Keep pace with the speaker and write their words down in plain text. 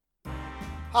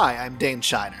Hi, I'm Dane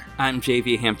Shiner. I'm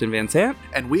JV Hampton Van Sant.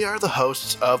 And we are the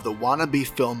hosts of the Wannabe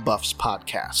Film Buffs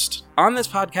podcast. On this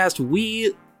podcast,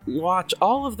 we watch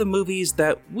all of the movies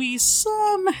that we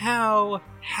somehow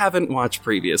haven't watched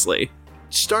previously.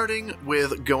 Starting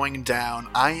with going down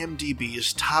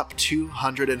IMDb's top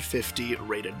 250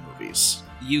 rated movies.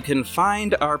 You can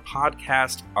find our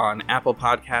podcast on Apple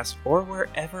Podcasts or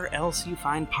wherever else you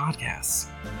find podcasts.